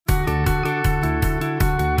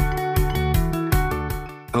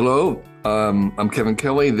Hello, I'm Kevin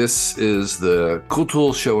Kelly. This is the Cool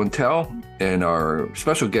Tools Show and Tell, and our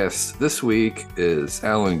special guest this week is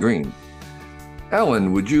Alan Green.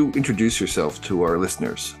 Alan, would you introduce yourself to our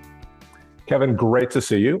listeners? Kevin, great to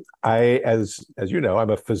see you. As you know,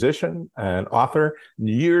 I'm a physician and author.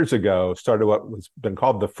 Years ago, started what was been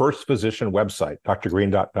called the first physician website,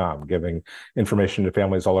 drgreen.com, giving information to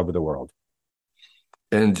families all over the world.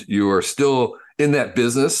 And you are still in that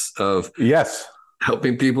business of Yes.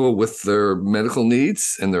 helping people with their medical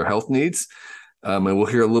needs and their health needs. And we'll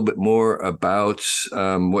hear a little bit more about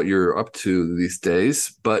what you're up to these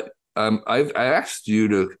days. But I asked you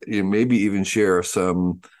to maybe even share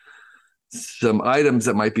some items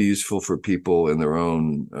that might be useful for people in their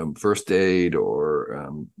own first aid or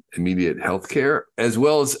immediate healthcare, as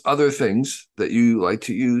well as other things that you like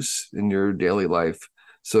to use in your daily life.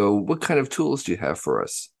 So what kind of tools do you have for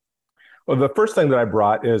us? Well, the first thing that I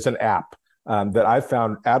brought is an app that I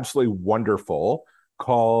found absolutely wonderful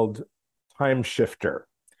called Time Shifter.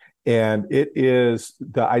 And the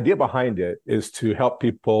idea behind it is to help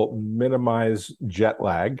people minimize jet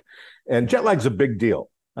lag. And jet lag is a big deal.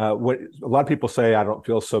 When a lot of people say, I don't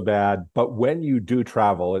feel so bad, but when you do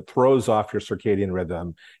travel, it throws off your circadian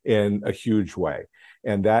rhythm in a huge way.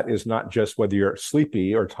 And that is not just whether you're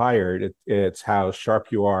sleepy or tired, it's how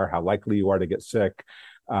sharp you are, how likely you are to get sick.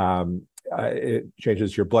 It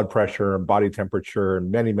changes your blood pressure and body temperature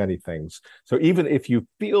and many, many things. So even if you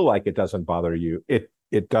feel like it doesn't bother you,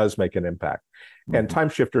 it does make an impact. Mm-hmm. And Time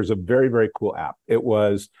Shifter is a very, very cool app. It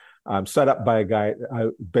was set up by a guy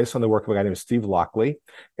based on the work of a guy named Steve Lockley.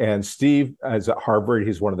 And Steve is at Harvard.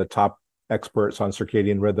 He's one of the top experts on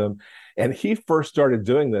circadian rhythm. And he first started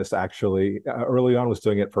doing this actually early on, was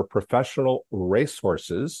doing it for professional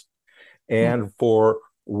racehorses and for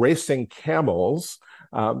racing camels.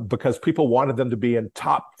 Because people wanted them to be in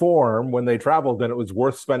top form when they traveled, and it was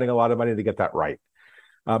worth spending a lot of money to get that right.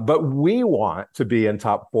 But we want to be in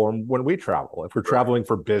top form when we travel. If we're traveling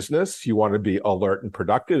for business, you want to be alert and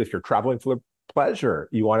productive. If you're traveling for pleasure,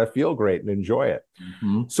 you want to feel great and enjoy it.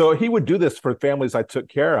 Mm-hmm. So he would do this for families I took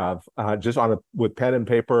care of, just with pen and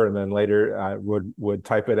paper, and then later would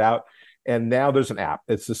type it out. And now there's an app.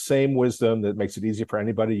 It's the same wisdom that makes it easy for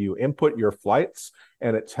anybody. You input your flights,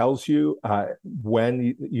 and it tells you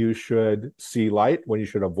when you should see light, when you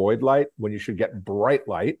should avoid light, when you should get bright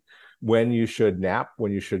light, when you should nap,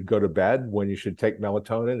 when you should go to bed, when you should take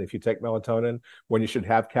melatonin, if you take melatonin, when you should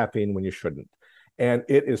have caffeine, when you shouldn't. And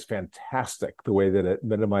it is fantastic the way that it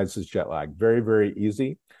minimizes jet lag. Very, very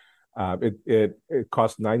easy. It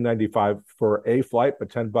costs $9.95 for a flight, but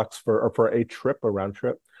 $10 for a trip, a round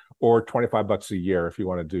trip, or $25 a year if you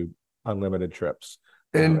want to do unlimited trips.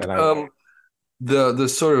 And the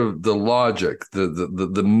sort of the logic,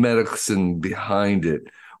 the medicine behind it,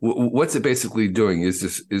 what's it basically doing?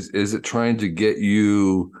 Is it trying to get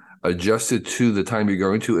you adjusted to the time you're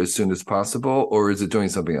going to as soon as possible, or is it doing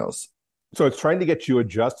something else? So it's trying to get you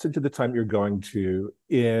adjusted to the time you're going to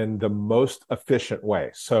in the most efficient way.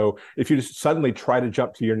 So if you just suddenly try to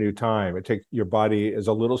jump to your new time, your body is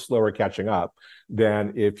a little slower catching up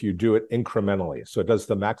than if you do it incrementally. So it does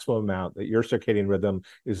the maximum amount that your circadian rhythm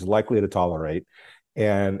is likely to tolerate,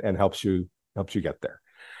 and helps you get there.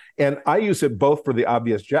 And I use it both for the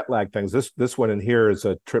obvious jet lag things. This one in here is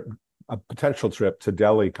a potential trip to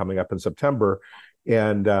Delhi coming up in September,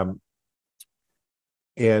 and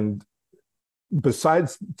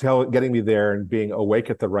besides getting me there and being awake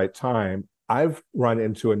at the right time, I've run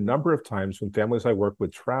into a number of times when families I work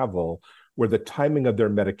with travel where the timing of their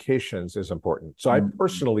medications is important. So I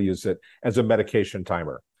personally use it as a medication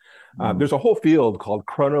timer. There's a whole field called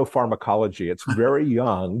chronopharmacology. It's very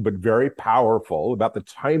young, but very powerful about the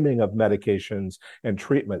timing of medications and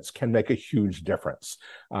treatments can make a huge difference.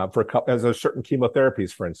 As there's certain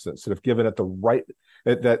chemotherapies, for instance, that if given at the right,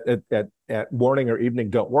 at morning or evening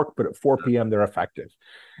don't work, but at 4 p.m. they're effective.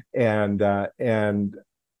 And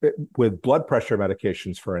with blood pressure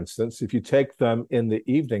medications, for instance, if you take them in the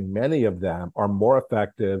evening, many of them are more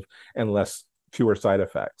effective and fewer side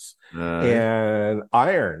effects. And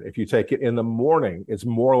iron, if you take it in the morning, it's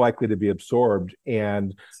more likely to be absorbed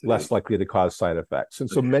and less likely to cause side effects. And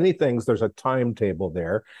so many things, there's a timetable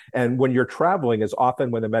there. And when you're traveling is often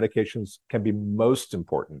when the medications can be most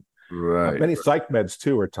important. Right. Many psych meds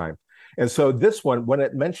too are timed. And so this one, when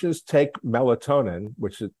it mentions take melatonin,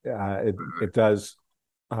 which it does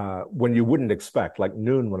when you wouldn't expect, like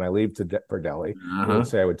noon when I leave for Delhi, I would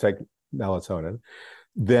say I would take melatonin.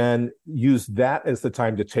 Then use that as the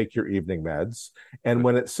time to take your evening meds. And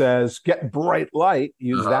when it says get bright light,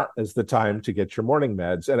 use that as the time to get your morning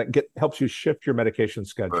meds. And it helps you shift your medication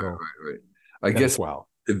schedule. Right. I guess well.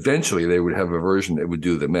 eventually they would have a version that would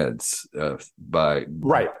do the meds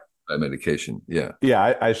Right. by medication. Yeah.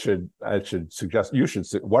 Yeah, I should suggest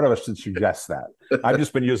one of us should suggest that. I've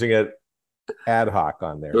just been using it ad hoc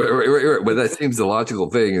on there. Right. But that seems the logical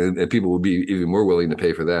thing, and people would be even more willing to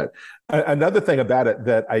pay for that. Another thing about it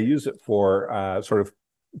that I use it for, sort of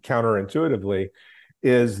counterintuitively,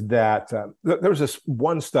 is that there was this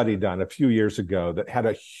one study done a few years ago that had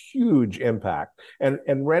a huge impact. And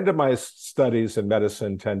randomized studies in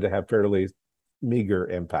medicine tend to have fairly meager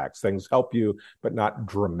impacts. Things help you, but not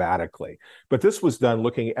dramatically. But this was done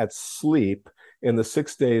looking at sleep in the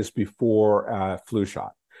 6 days before flu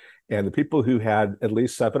shot. And the people who had at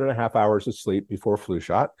least 7.5 hours of sleep before flu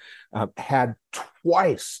shot had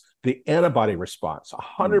twice the antibody response,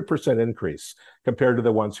 100% increase compared to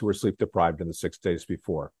the ones who were sleep deprived in the 6 days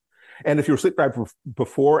before. And if you were sleep deprived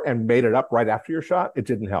before and made it up right after your shot, it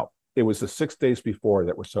didn't help. It was the 6 days before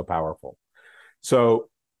that were so powerful. So,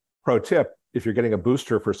 pro tip, if you're getting a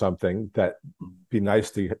booster for something, that be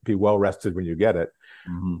nice to be well rested when you get it.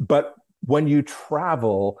 Mm-hmm. But when you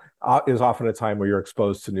travel is often a time where you're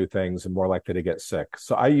exposed to new things and more likely to get sick.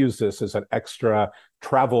 So I use this as an extra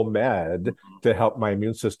travel med to help my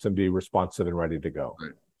immune system be responsive and ready to go.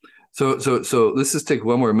 Right. So let's just take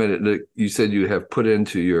one more minute. You said you have put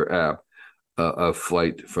into your app a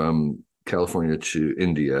flight from California to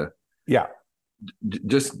India. Yeah.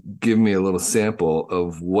 Just give me a little sample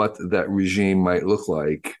of what that regime might look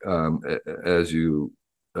like as you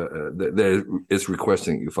that is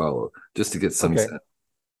requesting you follow, just to get some sense.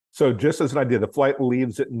 So just as an idea, the flight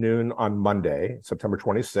leaves at noon on Monday, September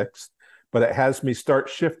 26th, but it has me start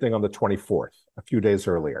shifting on the 24th, a few days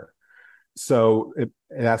earlier. So it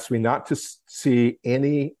asks me not to see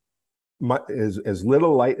as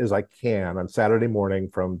little light as I can on Saturday morning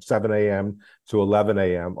from 7 a.m. to 11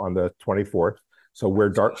 a.m. on the 24th. So wear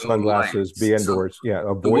dark sunglasses, be indoors.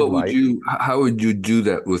 Avoid light. How would you do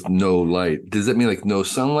that with no light? Does that mean like no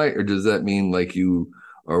sunlight, or does that mean like you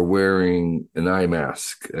are wearing an eye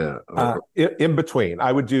mask? In between,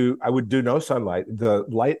 I would do no sunlight. The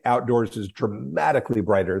light outdoors is dramatically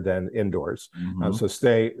brighter than indoors. Mm-hmm. So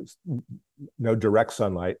stay no direct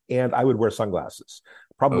sunlight, and I would wear sunglasses.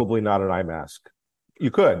 Probably not an eye mask.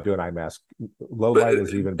 You could do an eye mask. Low light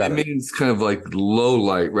is even better. It means kind of like low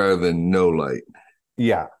light rather than no light.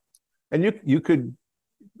 Yeah. And you could,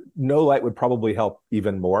 no light would probably help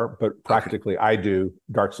even more, but practically I do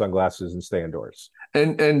dark sunglasses and stay indoors.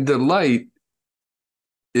 And the light,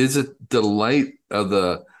 is it the light of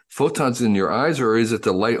the photons in your eyes, or is it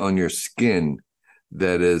the light on your skin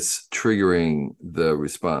that is triggering the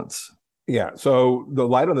response? Yeah, so the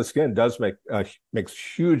light on the skin does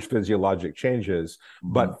makes huge physiologic changes,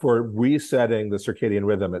 mm-hmm. but for resetting the circadian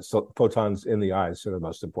rhythm, it's photons in the eyes that are the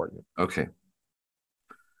most important. Okay.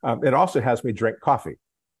 It also has me drink coffee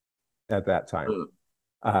at that time,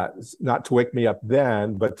 not to wake me up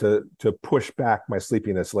then, but to push back my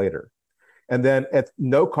sleepiness later. And then at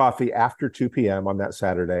no coffee after 2 p.m. on that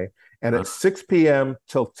Saturday, and at 6 p.m.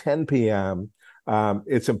 till 10 p.m.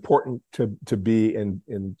 It's important to be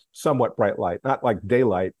in somewhat bright light, not like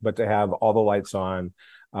daylight, but to have all the lights on,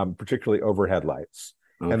 particularly overhead lights.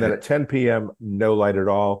 Okay. And then at 10 p.m., no light at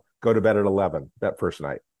all. Go to bed at 11 that first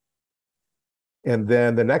night. And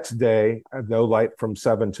then the next day, no light from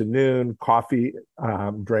 7 to noon, coffee,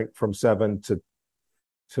 drink from 7 to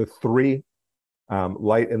 3,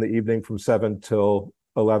 light in the evening from 7 till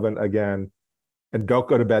 11 again, and don't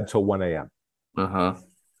go to bed till 1 a.m. Uh-huh.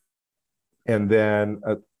 And then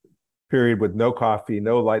a period with no coffee,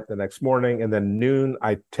 no light the next morning. And then noon,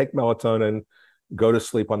 I take melatonin, go to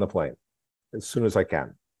sleep on the plane as soon as I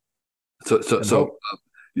can. So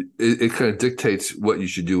it kind of dictates what you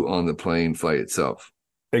should do on the plane flight itself.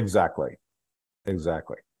 Exactly.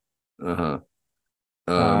 Uh-huh.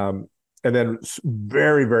 And then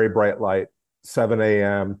very, very bright light, 7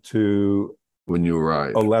 a.m. to when you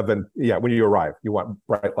arrive. 11. Yeah, when you arrive, you want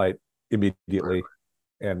bright light immediately.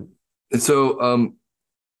 And so,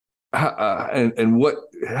 and what,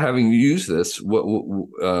 having used this,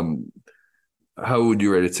 how would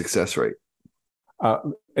you rate its success rate?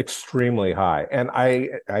 Extremely high. And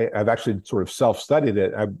I've actually sort of self-studied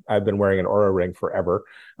it. I've been wearing an Oura ring forever,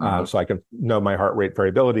 so I can know my heart rate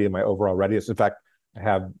variability and my overall readiness. In fact, I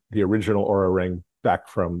have the original Oura ring back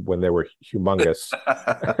from when they were humongous.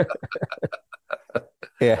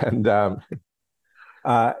 And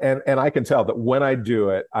I can tell that when I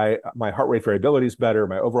do it, my heart rate variability is better,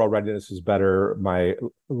 my overall readiness is better, my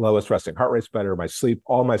lowest resting heart rate is better, my sleep,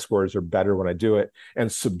 all my scores are better when I do it. And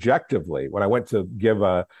subjectively, when I went to give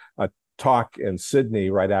a talk in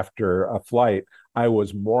Sydney right after a flight, I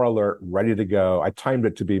was more alert, ready to go. I timed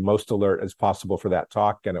it to be most alert as possible for that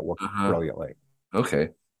talk, and it worked Uh-huh. brilliantly. Okay.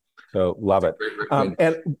 So love it. Great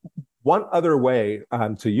recommendation. And one other way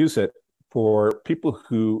to use it for people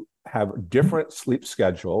who have different sleep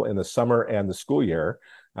schedule in the summer and the school year,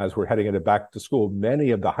 as we're heading into back to school,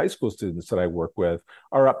 many of the high school students that I work with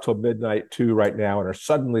are up till midnight too right now and are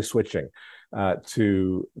suddenly switching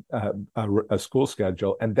to a school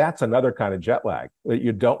schedule. And that's another kind of jet lag that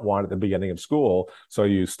you don't want at the beginning of school. So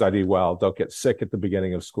you study well, don't get sick at the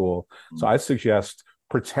beginning of school. So I suggest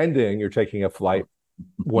pretending you're taking a flight,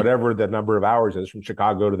 whatever the number of hours is, from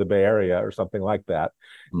Chicago to the Bay Area or something like that,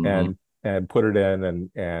 Mm-hmm. and put it in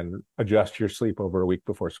and adjust your sleep over a week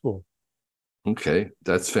before school. Okay,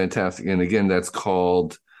 that's fantastic. And again, that's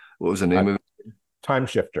called, what was the name of it? Time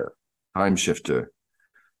Shifter. Time Shifter.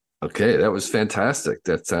 Okay, that was fantastic.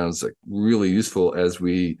 That sounds like really useful as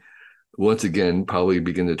we once again probably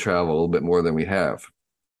begin to travel a little bit more than we have.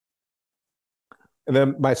 And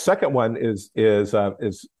then my second one is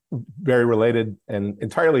very related and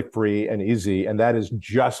entirely free and easy, and that is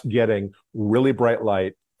just getting really bright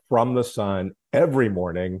light from the sun every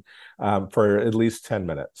morning for at least 10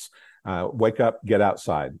 minutes. Wake up, get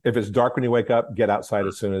outside. If it's dark when you wake up, get outside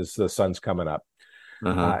as soon as the sun's coming up.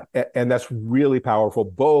 Uh-huh. And that's really powerful,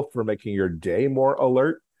 both for making your day more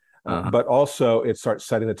alert, but also it starts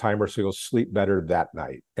setting the timer so you'll sleep better that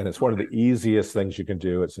night. And it's one of the easiest things you can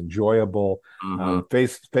do. It's enjoyable.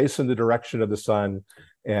 Face in the direction of the sun,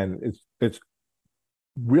 and it's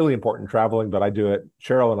really important traveling. But I do it.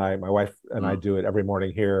 Cheryl and I, my wife and I, do it every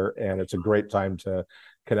morning here, and it's a great time to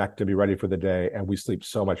connect and be ready for the day. And we sleep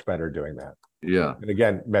so much better doing that. Yeah. And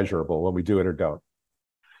again, measurable when we do it or don't.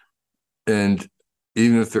 And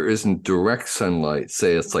even if there isn't direct sunlight,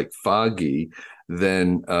 say it's like foggy,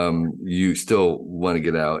 then you still want to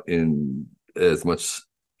get out in as much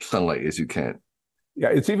sunlight as you can. Yeah,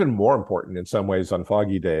 it's even more important in some ways on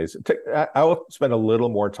foggy days. I will spend a little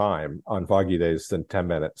more time on foggy days than 10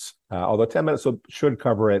 minutes, although 10 minutes should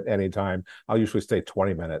cover it anytime. I'll usually stay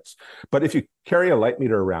 20 minutes. But if you carry a light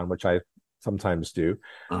meter around, which I sometimes do,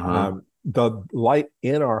 the light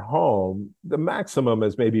in our home, the maximum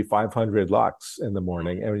is maybe 500 lux in the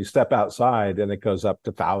morning. And when you step outside, and it goes up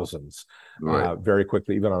to thousands very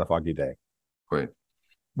quickly, even on a foggy day. Right.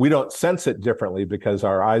 We don't sense it differently because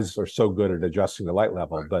our eyes are so good at adjusting the light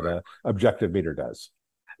level, but an objective meter does.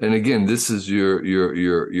 And again, this is your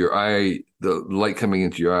eye, the light coming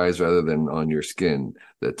into your eyes rather than on your skin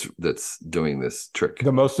that's doing this trick.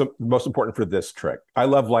 The most important for this trick. I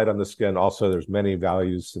love light on the skin. Also, there's many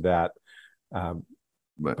values to that.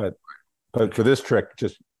 But for this trick,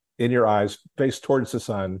 just in your eyes, face towards the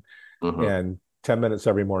sun, and 10 minutes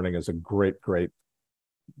every morning is a great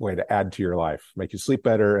way to add to your life, make you sleep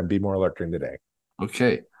better and be more alert during the day.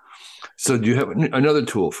 Okay. So do you have another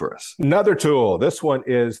tool for us? Another tool. This one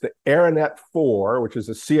is the Aeronet 4, which is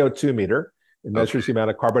a CO2 meter. It measures the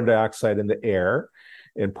amount of carbon dioxide in the air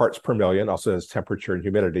in parts per million, also has temperature and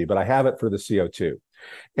humidity, but I have it for the CO2.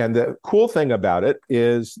 And the cool thing about it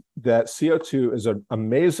is that CO2 is an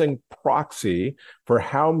amazing proxy for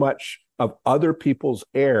how much of other people's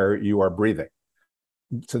air you are breathing,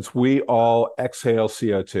 since we all exhale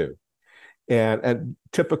CO2. And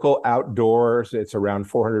typical outdoors, it's around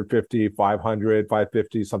 450, 500,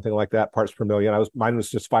 550, something like that, parts per million. Mine was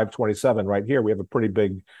just 527 right here. We have a pretty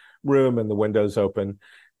big room and the window's open,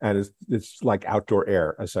 and it's like outdoor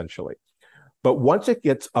air, essentially. But once it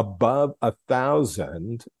gets above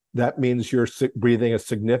 1,000, that means you're breathing a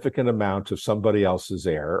significant amount of somebody else's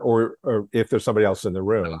air, or if there's somebody else in the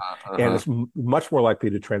room, and it's much more likely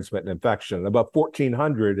to transmit an infection. Above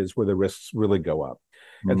 1,400 is where the risks really go up.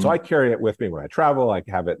 And so I carry it with me when I travel. I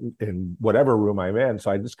have it in whatever room I'm in.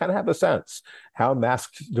 So I just kind of have a sense, how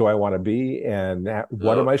masked do I want to be, and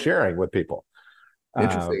what am I sharing with people?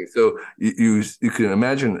 Interesting. So you can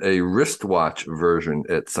imagine a wristwatch version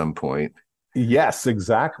at some point. Yes,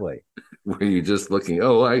 exactly. Where you're just looking,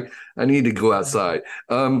 I need to go outside.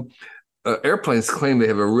 Airplanes claim they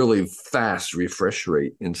have a really fast refresh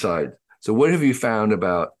rate inside. So what have you found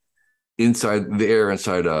about inside the air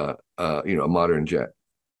inside a modern jet?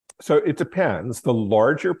 So it depends. The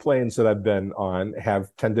larger planes that I've been on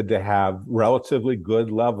have tended to have relatively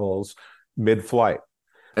good levels mid-flight.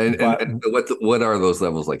 And what are those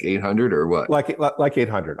levels, like 800 or what? Like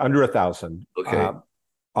 800, under 1,000. Okay.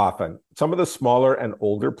 Often. Some of the smaller and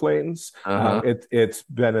older planes, it's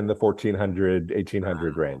been in the 1,400,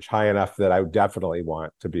 1,800 range, high enough that I would definitely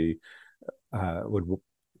want to be,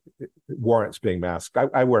 warrants being masked.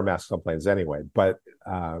 I wear masks on planes anyway, but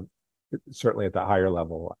certainly at the higher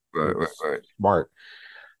level, right. smart.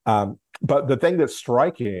 But the thing that's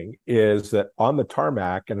striking is that on the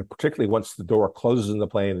tarmac, and particularly once the door closes in the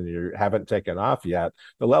plane and you haven't taken off yet,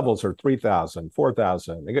 the levels are 3,000,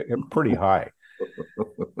 4,000. They get pretty high.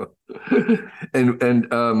 And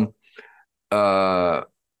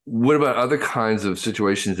what about other kinds of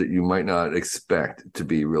situations that you might not expect to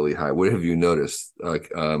be really high? What have you noticed?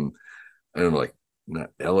 Like, I don't know, like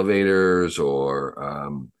not elevators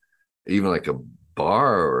or even like a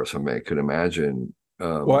bar or something. I could imagine.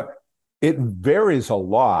 Well, it varies a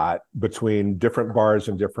lot between different bars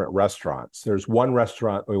and different restaurants. There's one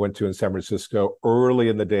restaurant we went to in San Francisco early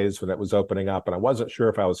in the days when it was opening up, and I wasn't sure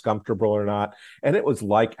if I was comfortable or not. And it was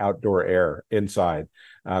like outdoor air inside.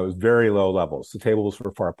 It was very low levels. The tables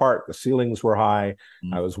were far apart. The ceilings were high.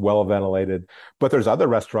 It was well ventilated. But there's other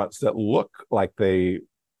restaurants that look like they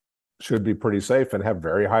should be pretty safe and have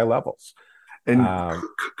very high levels. And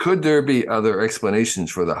could there be other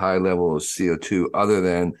explanations for the high level of CO2 other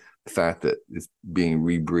than the fact that it's being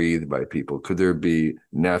rebreathed by people? Could there be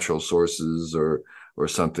natural sources or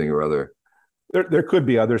something or other? There could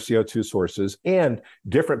be other CO2 sources, and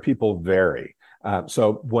different people vary.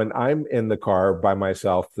 So when I'm in the car by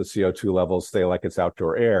myself, the CO2 levels stay like it's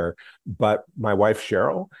outdoor air. But my wife,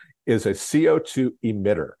 Cheryl, is a CO2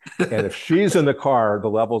 emitter. And if she's in the car,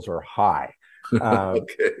 the levels are high.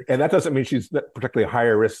 Okay. And that doesn't mean she's particularly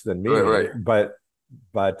higher risk than me, right.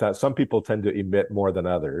 But some people tend to emit more than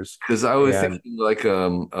others. Because I was thinking like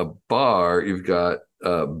a bar, you've got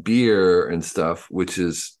beer and stuff, which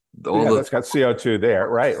is that's got CO2 there,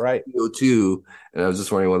 right? CO2, and I was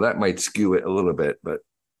just wondering, well, that might skew it a little bit, but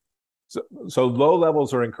so low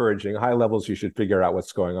levels are encouraging. High levels, you should figure out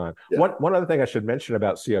what's going on. Yeah. One other thing I should mention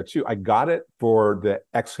about CO2, I got it for the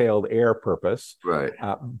exhaled air purpose, right?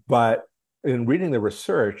 But in reading the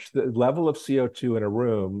research, the level of CO2 in a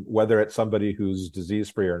room, whether it's somebody who's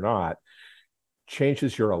disease-free or not,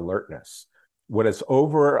 changes your alertness. When it's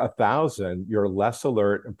over 1,000, you're less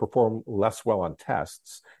alert and perform less well on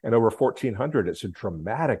tests. And over 1,400, it's a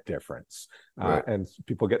dramatic difference, right. And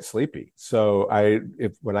people get sleepy. So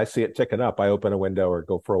when I see it ticking up, I open a window or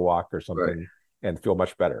go for a walk or something, right. And feel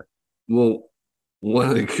much better. Well, one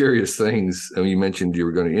of the curious things, I mean, you mentioned you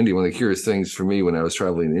were going to India. One of the curious things for me when I was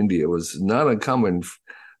traveling in India was not uncommon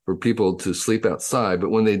for people to sleep outside,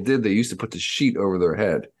 but when they did, they used to put the sheet over their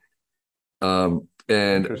head. And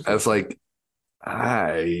I was like,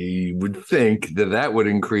 I would think that would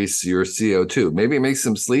increase your CO2. Maybe it makes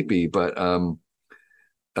them sleepy, but I'm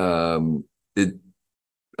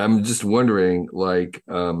just wondering, like,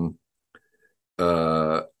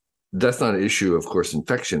 that's not an issue, of course,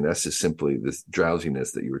 infection. That's just simply this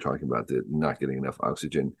drowsiness that you were talking about, the not getting enough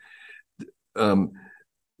oxygen. Does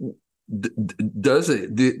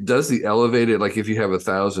the elevated, like if you have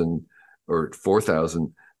 1,000 or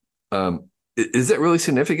 4,000, is that really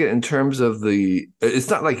significant in terms of it's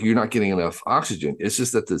not like you're not getting enough oxygen. It's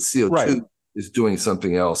just that the CO2 right. is doing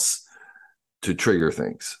something else to trigger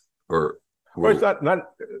things or it's not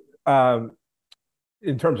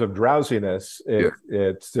in terms of drowsiness,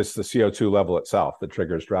 it's just the CO2 level itself that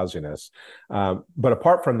triggers drowsiness. But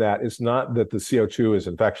apart from that, it's not that the CO2 is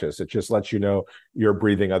infectious. It just lets you know you're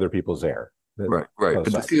breathing other people's air. Right. But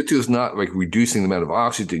the CO2 is not like reducing the amount of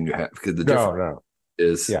oxygen you have, because the difference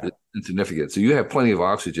is insignificant. So you have plenty of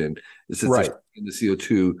oxygen. It's just right. in the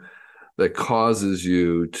CO2 that causes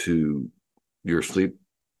your sleep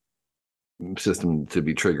system to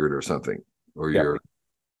be triggered or something, or your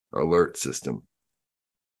alert system.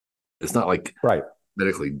 It's not like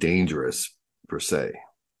medically dangerous per se.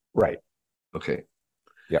 Right. Okay.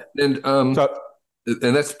 Yeah. And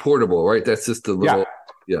and that's portable, right? That's just a little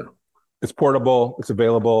It's portable. It's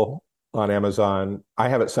available on Amazon. I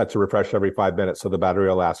have it set to refresh every 5 minutes, so the battery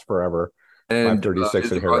will last forever. And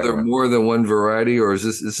 536 are there more than one variety, or is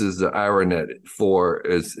this is the Aranet 4?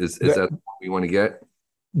 Is that what you want to get?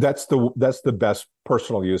 That's the best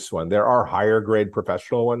personal use one. There are higher grade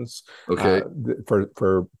professional ones,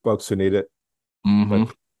 for folks who need it. Mm-hmm.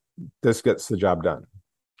 But this gets the job done.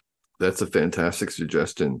 That's a fantastic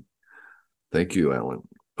suggestion. Thank you, Alan.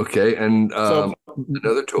 Okay, and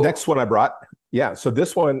another tool. Next one I brought. Yeah, so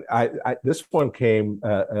this one this one came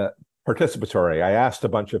participatory. I asked a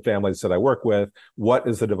bunch of families that I work with, what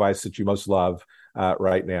is the device that you most love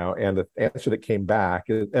right now? And the answer that came back,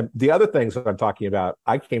 and the other things that I'm talking about,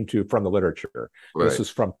 I came to from the literature. Right. This is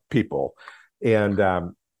from people. And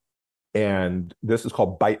this is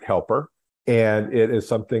called Bite Helper. And it is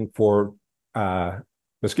something for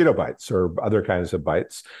mosquito bites or other kinds of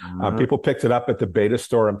bites. Mm-hmm. People picked it up at the Beta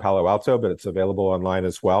store in Palo Alto, but it's available online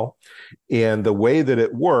as well. And the way that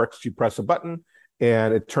it works, you press a button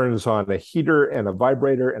and it turns on a heater and a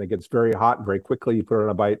vibrator, and it gets very hot very quickly. You put it on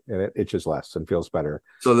a bite, and it itches less and feels better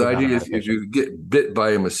So the without a idea is if medication. you get bit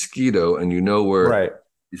by a mosquito and you know where Right,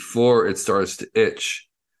 before it starts to itch,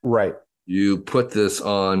 right. you put this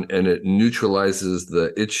on and it neutralizes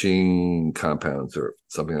the itching compounds or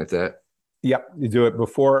something like that. Yep, you do it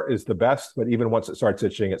before is the best, but even once it starts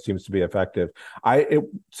itching, it seems to be effective. It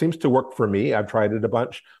seems to work for me. I've tried it a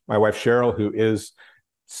bunch. My wife Cheryl, who is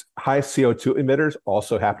high CO2 emitters,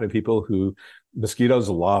 also happen to be people who mosquitoes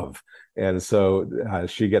love, and so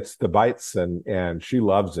she gets the bites and she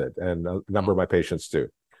loves it, and a number of my patients do.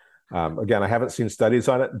 Again, I haven't seen studies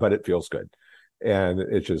on it, but it feels good and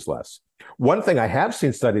it itches less. One thing I have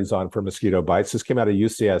seen studies on for mosquito bites, this came out of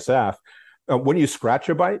UCSF. When you scratch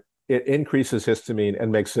a bite, it increases histamine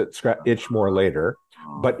and makes it itch more later.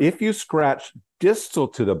 But if you scratch distal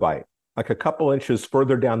to the bite, like a couple inches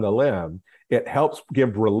further down the limb, it helps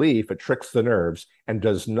give relief. It tricks the nerves and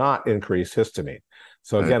does not increase histamine.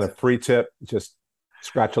 So again, a free tip, just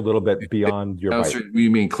scratch a little bit beyond your bite. You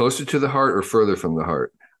mean closer to the heart or further from the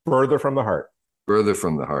heart? Further from the heart. Further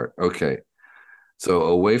from the heart. Okay. So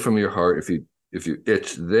away from your heart, if you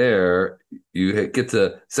itch there, you get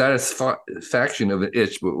the satisfaction of an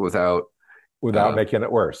itch, but without making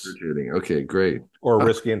it worse. irritating. Okay, great. Or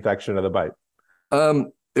risky infection of the bite.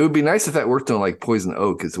 It would be nice if that worked on like poison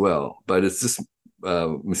oak as well, but it's just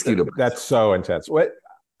mosquito bites. That's so intense. What?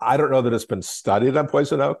 I don't know that it's been studied on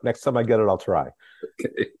poison oak. Next time I get it, I'll try.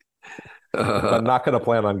 Okay. I'm not going to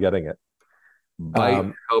plan on getting it.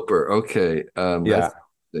 Bite helper. Okay. Yeah. That's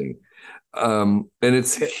the thing. And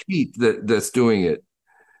it's heat that's doing it.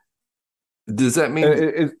 Does that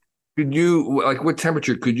mean could you like what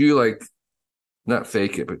temperature could you like not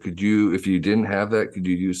fake it, but could you if you didn't have that, could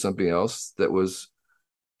you use something else that was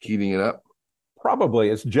heating it up? Probably.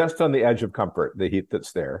 It's just on the edge of comfort, the heat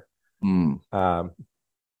that's there. So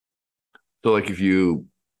like if you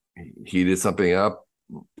heated something up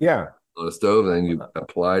Yeah. on a stove and then you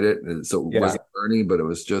applied it, and so it wasn't burning, but it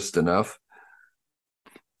was just enough.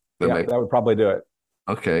 That would probably do it.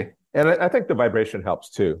 Okay. And I think the vibration helps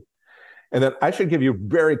too. And then I should give you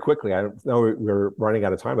very quickly, I know we're running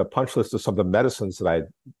out of time, a punch list of some of the medicines that I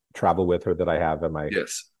travel with or that I have in my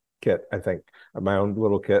kit, I think, my own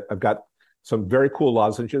little kit. I've got some very cool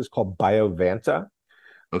lozenges called Biovanta.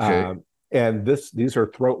 Okay. And these are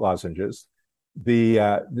throat lozenges.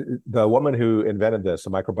 The woman who invented this, a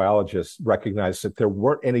microbiologist, recognized that there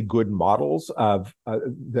weren't any good models of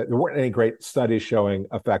that there weren't any great studies showing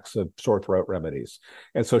effects of sore throat remedies,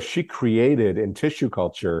 and so she created in tissue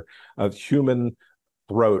culture of human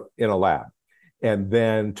throat in a lab, and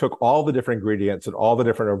then took all the different ingredients and all the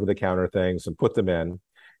different over-the-counter things and put them in,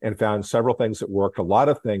 and found several things that worked, a lot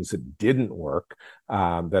of things that didn't work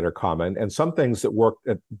that are common, and some things that worked,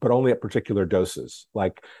 but only at particular doses,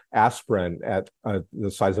 like aspirin at the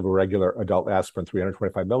size of a regular adult aspirin,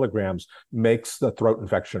 325 milligrams, makes the throat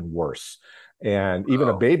infection worse. And even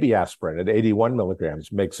a baby aspirin at 81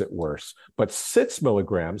 milligrams makes it worse. But 6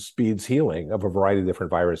 milligrams speeds healing of a variety of different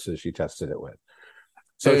viruses she tested it with.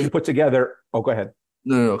 So she put together, go ahead.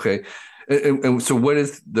 No, okay. And so what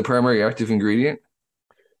is the primary active ingredient?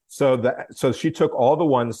 So she took all the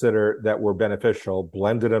ones that were beneficial,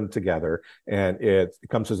 blended them together, and it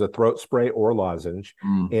comes as a throat spray or lozenge,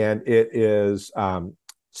 and it is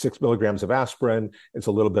 6 milligrams of aspirin. It's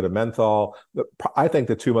a little bit of menthol. I think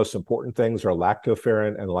the two most important things are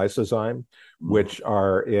lactoferrin and lysozyme, which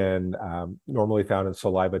are normally found in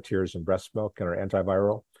saliva, tears, and breast milk and are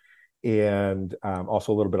antiviral, and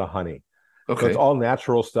also a little bit of honey. Okay. So it's all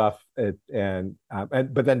natural stuff, but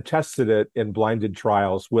then tested it in blinded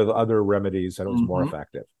trials with other remedies, and it was more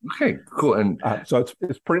effective. Okay, cool. And so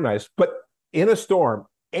it's pretty nice. But in a storm,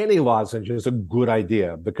 any lozenge is a good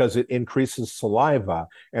idea because it increases saliva,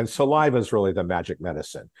 and saliva is really the magic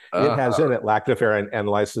medicine. It has in it lactoferrin and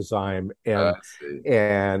lysozyme,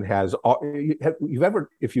 and has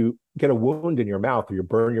if you get a wound in your mouth or you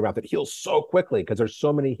burn your mouth, it heals so quickly because there's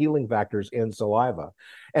so many healing factors in saliva,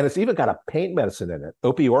 and it's even got a pain medicine in it,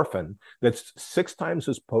 opioorphin, that's 6 times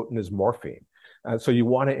as potent as morphine. So you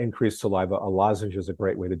want to increase saliva. A lozenge is a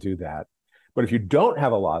great way to do that. But if you don't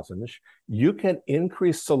have a lozenge, you can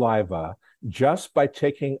increase saliva just by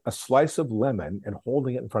taking a slice of lemon and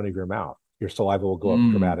holding it in front of your mouth. Your saliva will go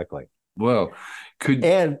up dramatically. Well,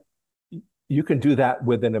 and you can do that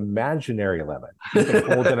with an imaginary lemon. You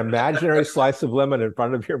can hold an imaginary slice of lemon in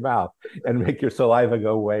front of your mouth and make your saliva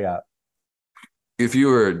go way up. If you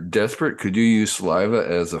were desperate, could you use saliva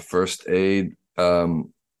as a first aid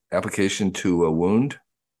application to a wound?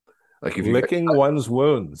 Like if licking one's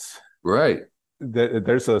wounds. Right.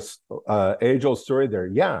 There's a age-old story there.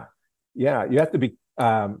 Yeah. Yeah, you have to be.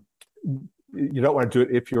 You don't want to do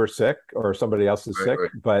it if you're sick or somebody else is Right, sick,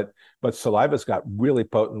 right, but saliva's got really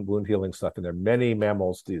potent wound healing stuff in there. Many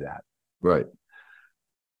mammals do that. right.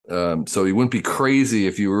 So you wouldn't be crazy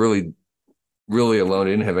if you were really alone,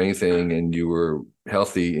 didn't have anything, and you were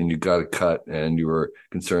healthy and you got a cut and you were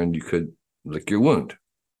concerned you could lick your wound.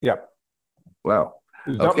 Yep. Wow.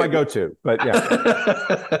 It's not Okay. my go-to, but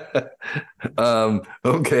yeah.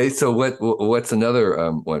 Okay. So what's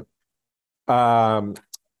another one? Um,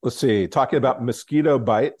 let's see. Talking about mosquito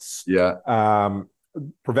bites, Yeah.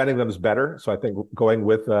 preventing them is better. So I think going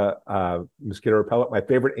with a mosquito repellent. My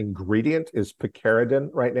favorite ingredient is picaridin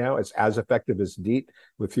right now. It's as effective as DEET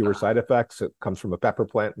with fewer side effects. It comes from a pepper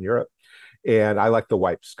plant in Europe. And I like the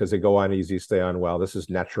wipes because they go on easy, stay on well. This is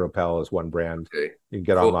Naturopel is one brand Okay. you can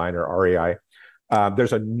get Cool. online, or REI.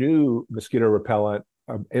 There's a new mosquito repellent,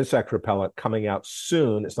 insect repellent coming out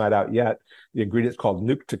soon. It's not out yet. The ingredient is called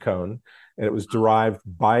Nucticone, and it was derived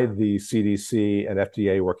by the CDC and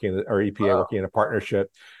FDA working, or EPA Wow. working in a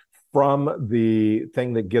partnership from the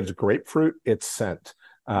thing that gives grapefruit its scent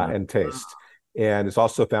and taste. And it's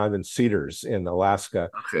also found in cedars in Alaska.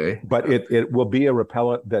 Okay. But it will be a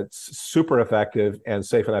repellent that's super effective and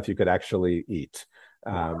safe enough you could actually eat,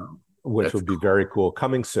 which That's would be very cool.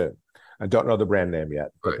 Coming soon. I don't know the brand name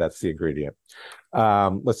yet, but right. that's the ingredient.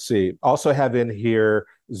 Let's see. Also have in here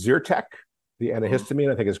Zyrtec, the antihistamine.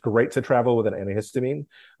 I think it's great to travel with an antihistamine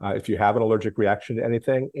if you have an allergic reaction to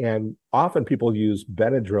anything. And often people use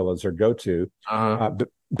Benadryl as their go-to. Uh-huh.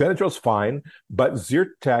 Benadryl's fine, but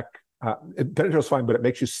Zyrtec, Benadryl's fine, but it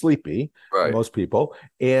makes you sleepy, Right. most people,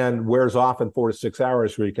 and wears off in 4 to 6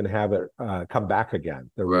 hours where you can have it come back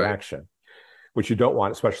again, the Right. reaction, which you don't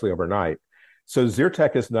want, especially overnight. So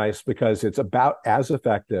Zyrtec is nice because it's about as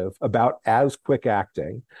effective, about as quick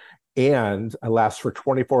acting, and lasts for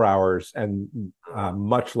 24 hours and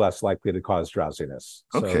much less likely to cause drowsiness.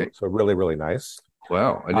 Okay. So really, really nice.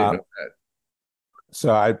 Wow. I didn't know that.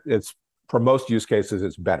 So it's for most use cases,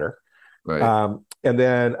 it's better. Right. And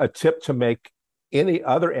then a tip to make any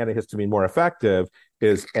other antihistamine more effective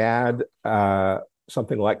is add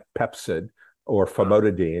something like Pepcid or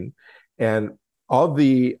famotidine. And all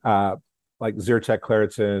the like Zyrtec,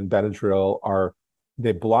 Claritin, Benadryl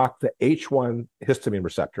they block the H1 histamine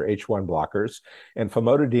receptor, H1 blockers, and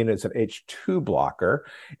famotidine is an H2 blocker.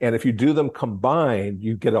 And if you do them combined,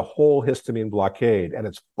 you get a whole histamine blockade, and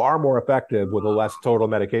it's far more effective with a less total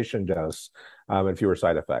medication dose and fewer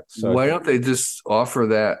side effects. So Why don't they just offer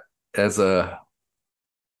that as a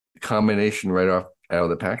combination right off out of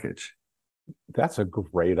the package? that's a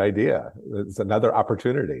great idea. It's another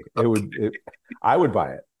opportunity. I would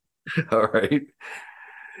buy it. All right.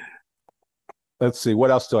 Let's see, what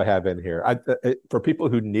else do I have in here? For people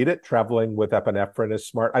who need it, traveling with epinephrine is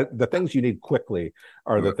smart. The things you need quickly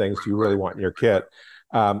are the things you really want in your kit.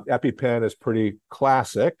 EpiPen is pretty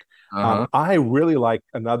classic. Uh-huh. I really like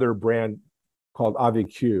another brand called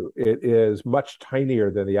AviQ. It is much tinier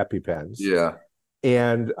than the EpiPens Yeah.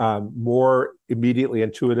 and more immediately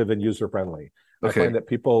intuitive and user-friendly. I Okay. find that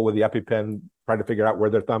people with the EpiPen try to figure out where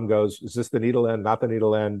their thumb goes. Is this the needle end, not the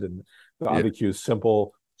needle end? And the Yeah. AviQ is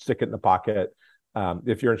simple, stick it in the pocket.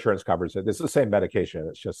 If your insurance covers it, it's the same medication.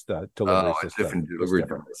 It's just delivery Oh, a system. different It's delivery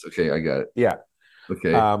different. device. Okay, I got it. Yeah.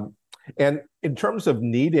 Okay. And in terms of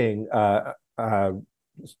needing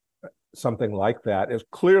something like that, is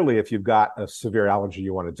clearly if you've got a severe allergy,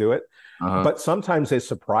 you want to do it. Uh-huh. But sometimes they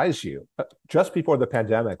surprise you. Just before the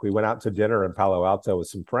pandemic, we went out to dinner in Palo Alto with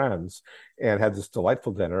some friends and had this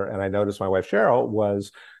delightful dinner. And I noticed my wife, Cheryl,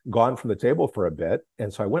 was gone from the table for a bit.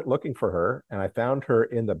 And so I went looking for her, and I found her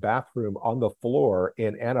in the bathroom on the floor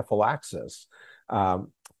in anaphylaxis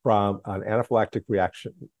from an anaphylactic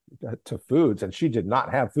reaction to foods. And she did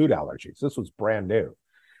not have food allergies. This was brand new.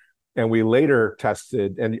 And we later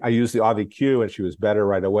tested, and I used the AviQ, and she was better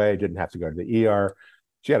right away. Didn't have to go to the ER.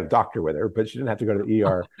 She had a doctor with her, but she didn't have to go to the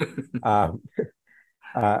ER.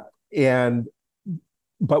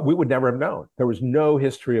 But we would never have known. There was no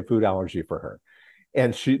history of food allergy for her.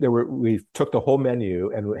 And we took the whole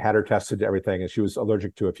menu and had her tested to everything, and she was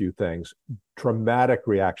allergic to a few things. Traumatic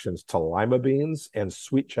reactions to lima beans and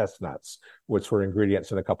sweet chestnuts, which were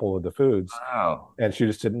ingredients in a couple of the foods. Wow. And she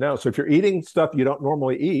just didn't know. So if you're eating stuff you don't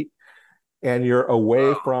normally eat and you're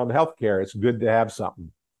away from healthcare, it's good to have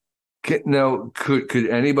something. Now, could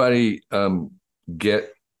anybody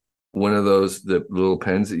get one of the little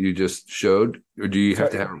pens that you just showed, or do you have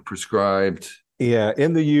to have it prescribed? Yeah,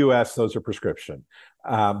 in the U.S., those are prescription,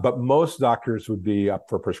 but most doctors would be up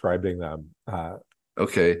for prescribing them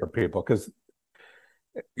Okay. for people because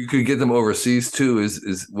You could get them overseas too,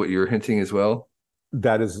 is what you're hinting as well?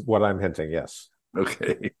 that is what I'm hinting. Yes.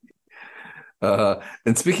 Okay.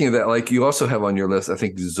 And speaking of that, like you also have on your list, I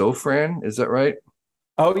think Zofran, is that right?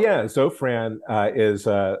 Oh yeah, Zofran is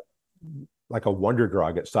like a wonder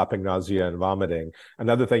drug at stopping nausea and vomiting.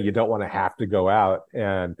 Another thing you don't want to have to go out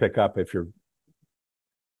and pick up if you're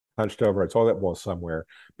hunched over a toilet bowl somewhere,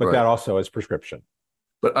 but Right. that also is prescription.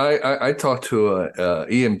 But I talked to a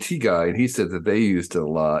EMT guy, and he said that they used it a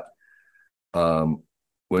lot um,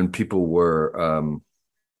 when people were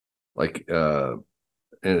like in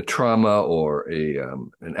a trauma or a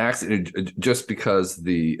an accident, just because uh,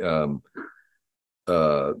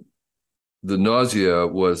 the nausea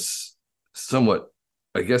was somewhat.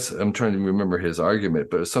 I guess I'm trying to remember his argument,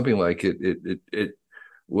 but it's something like it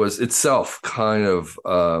was itself kind of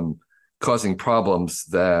causing problems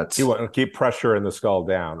that. You want to keep pressure in the skull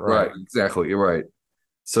down, Right, right? exactly. You're right.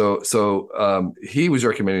 So he was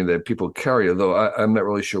recommending that people carry it, though I'm not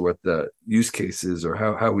really sure what the use case is or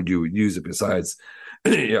how would you use it besides,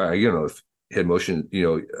 yeah, if head motion,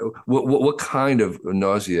 what kind of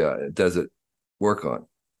nausea does it work on?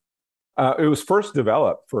 It was first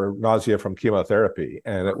developed for nausea from chemotherapy,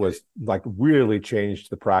 and it Okay. was like really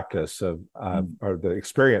changed the practice of Mm. or the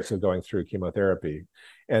experience of going through chemotherapy.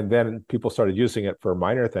 And then people started using it for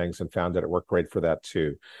minor things and found that it worked great for that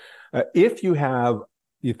too. If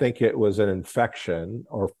you think it was an infection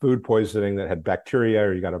or food poisoning that had bacteria,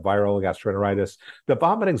 or you got a viral gastroenteritis, the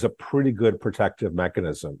vomiting's a pretty good protective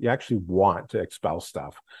mechanism. You actually want to expel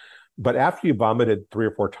stuff. But after you vomited 3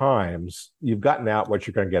 or 4 times, you've gotten out what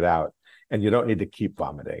you're going to get out, and you don't need to keep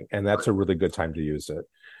vomiting. And that's a really good time to use it.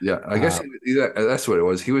 Yeah, I guess Uh, that's what it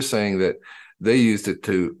was. He was saying that they used it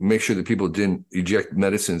to make sure that people didn't eject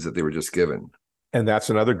medicines that they were just given. and that's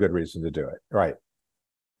another good reason to do it. Right.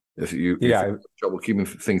 If you Yeah. have trouble keeping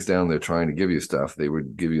things down, they're trying to give you stuff. They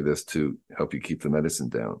would give you this to help you keep the medicine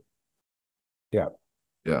down. Yeah.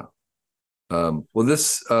 Yeah. Well,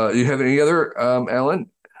 this you have any other Alan?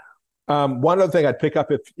 One other thing I'd pick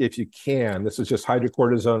up if you can, this is just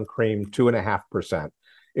hydrocortisone cream, 2.5%.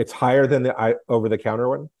 It's higher than the over the counter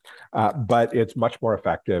one, but it's much more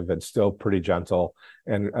effective and still pretty gentle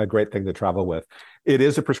and a great thing to travel with. It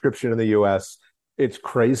is a prescription in the US. It's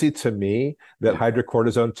crazy to me that Yeah.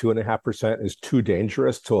 hydrocortisone 2.5% is too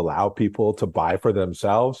dangerous to allow people to buy for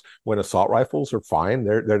themselves when assault rifles are fine.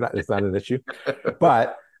 They're not, it's not an issue.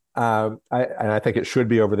 But I think it should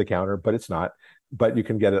be over the counter, but it's not. But you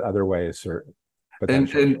can get it other ways, or And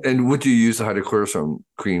potentially. and what do you use the hydrocortisone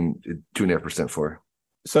cream 2.5% for?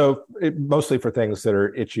 So mostly for things that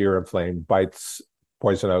are itchy or inflamed, bites,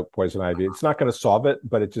 poison oak, poison ivy. It's not going to solve it,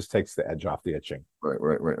 but it just takes the edge off the itching. Right,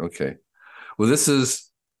 right, right. Okay. Well, this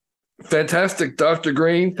is fantastic, Dr.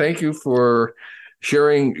 Green. Thank you for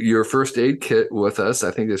sharing your first aid kit with us.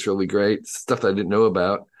 I think that's really great stuff that I didn't know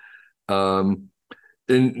about. Um,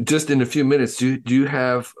 and just in a few minutes, do you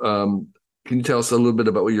have can you tell us a little bit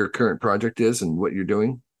about what your current project is and what you're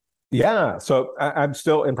doing? Yeah, so I'm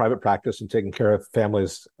still in private practice and taking care of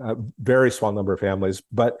families, a very small number of families.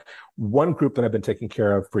 But one group that I've been taking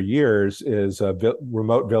care of for years is a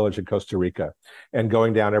remote village in Costa Rica, and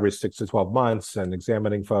going down every 6 to 12 months and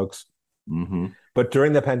examining folks. Mm-hmm. But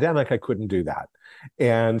during the pandemic, I couldn't do that.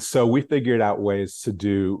 And so we figured out ways to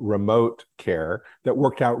do remote care that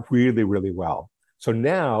worked out really, really well. So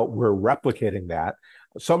now we're replicating that.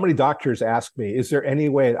 So many doctors ask me, is there any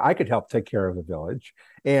way I could help take care of a village?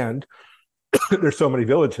 And there's so many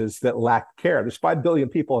villages that lack care. There's 5 billion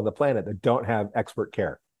people on the planet that don't have expert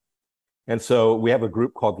care. And so we have a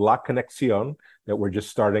group called La Conexión that we're just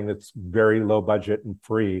starting that's very low budget and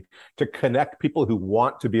free to connect people who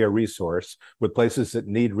want to be a resource with places that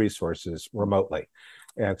need resources remotely.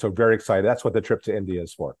 And so very excited. That's what the trip to India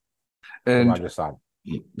is for, to And Rajasthan.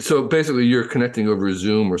 so basically, you're connecting over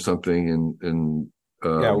Zoom or something, and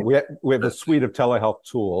Yeah, we have a suite of telehealth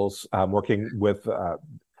tools working with,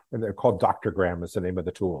 and they're called Doctorgram is the name of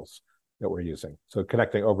the tools that we're using. So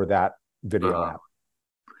connecting over that video uh, app.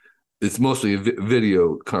 it's mostly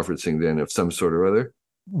video conferencing then of some sort or other.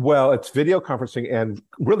 Well, it's video conferencing and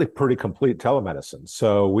really pretty complete telemedicine.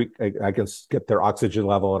 So I can get their oxygen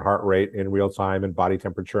level and heart rate in real time and body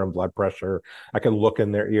temperature and blood pressure. I can look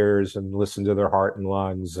in their ears and listen to their heart and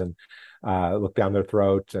lungs and look down their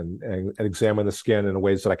throat and examine the skin in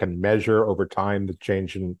ways that I can measure over time the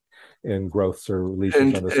change in growths or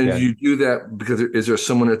lesions on the And skin. you do that because is there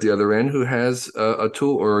someone at the other end who has a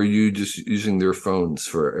tool, or are you just using their phones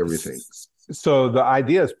for everything? So the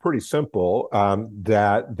idea is pretty simple.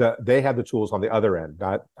 That they have the tools on the other end.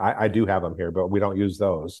 Not I do have them here, but we don't use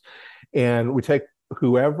those. And we take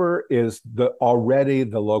whoever is already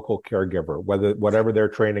the local caregiver, whatever their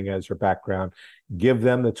training is or background, give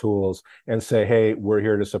them the tools and say, "Hey, we're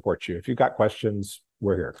here to support you. If you've got questions,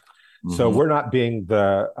 we're here." So we're not being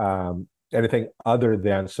the anything other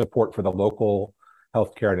than support for the local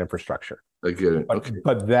healthcare and infrastructure. I get it.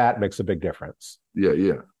 But that makes a big difference.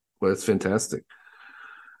 Yeah. Well, that's fantastic.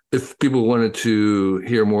 If people wanted to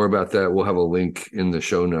hear more about that, we'll have a link in the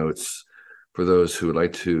show notes for those who would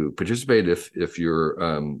like to participate if you're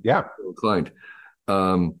inclined.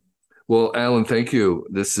 Well, Alan, thank you.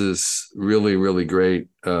 This is really, really great.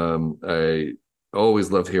 I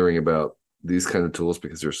always love hearing about these kind of tools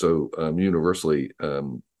because they're so universally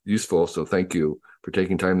useful. So thank you for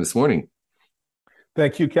taking time this morning.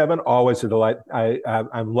 Thank you, Kevin. Always a delight.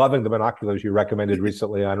 I'm loving the binoculars you recommended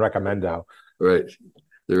recently on Recommendo. Right.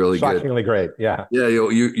 They're really shockingly great. Yeah. Yeah.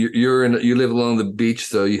 You live along the beach,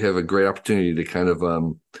 so you have a great opportunity to kind of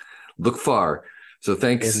look far. So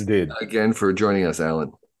thanks again for joining us,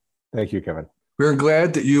 Alan. Thank you, Kevin. We're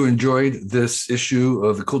glad that you enjoyed this issue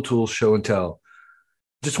of the Cool Tools Show and Tell.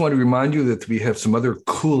 Just want to remind you that we have some other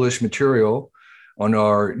coolish material on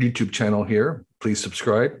our YouTube channel here. Please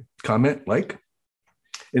subscribe, comment, like.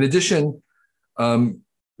 In addition,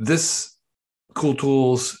 this Cool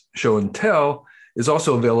Tools Show and Tell is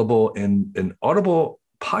also available in an Audible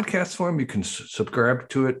podcast form. You can subscribe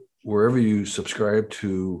to it wherever you subscribe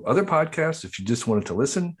to other podcasts if you just wanted to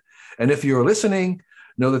listen. And if you're listening,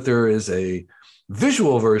 know that there is a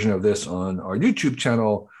visual version of this on our YouTube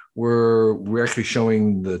channel where we're actually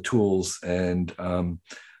showing the tools, and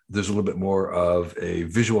there's a little bit more of a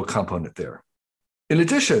visual component there. In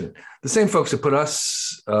addition, the same folks that put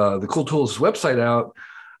us, the Cool Tools website out,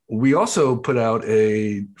 we also put out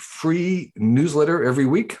a free newsletter every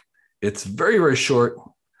week. It's very, very short.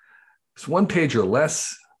 It's 1 page or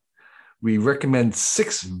less. We recommend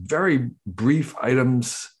 6 very brief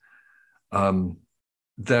items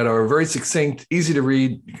that are very succinct, easy to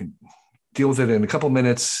read. You can deal with it in a couple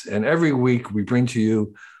minutes. And every week we bring to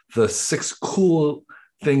you the 6 cool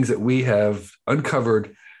things that we have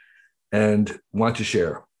uncovered and want to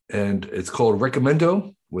share. And it's called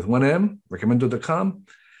Recommendo with 1 M, recommendo.com.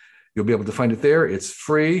 You'll be able to find it there. It's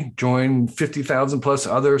free. Join 50,000 plus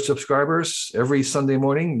other subscribers every Sunday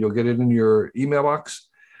morning. You'll get it in your email box.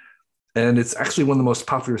 And it's actually one of the most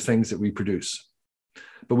popular things that we produce.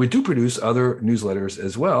 But we do produce other newsletters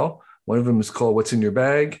as well. One of them is called What's in Your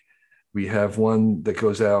Bag. We have one that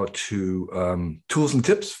goes out to tools and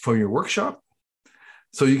tips for your workshop.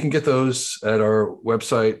 So you can get those at our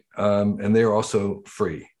website, and they're also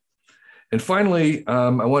free. And finally, I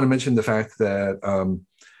want to mention the fact that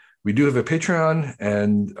we do have a Patreon,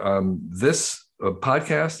 and this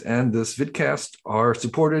podcast and this vidcast are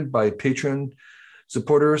supported by Patreon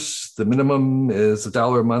supporters. The minimum is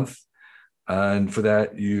 $1 a month. And for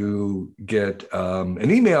that, you get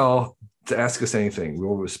an email to ask us anything.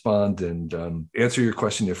 We'll respond and answer your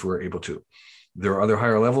question if we're able to. There are other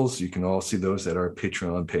higher levels. You can all see those at our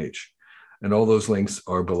Patreon page. And all those links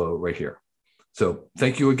are below right here. So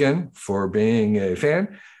thank you again for being a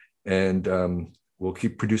fan. And we'll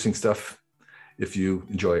keep producing stuff if you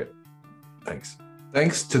enjoy it. Thanks.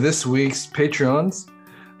 Thanks to this week's Patreons.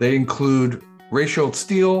 They include Rachel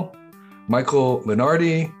Steele, Michael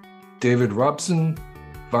Lenardi, David Robson,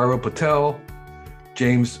 Varo Patel,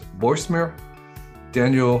 James Borsmer,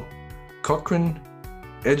 Daniel Cochran,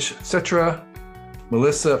 Edge Cetra,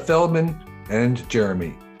 Melissa Feldman, and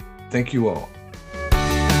Jeremy. Thank you all.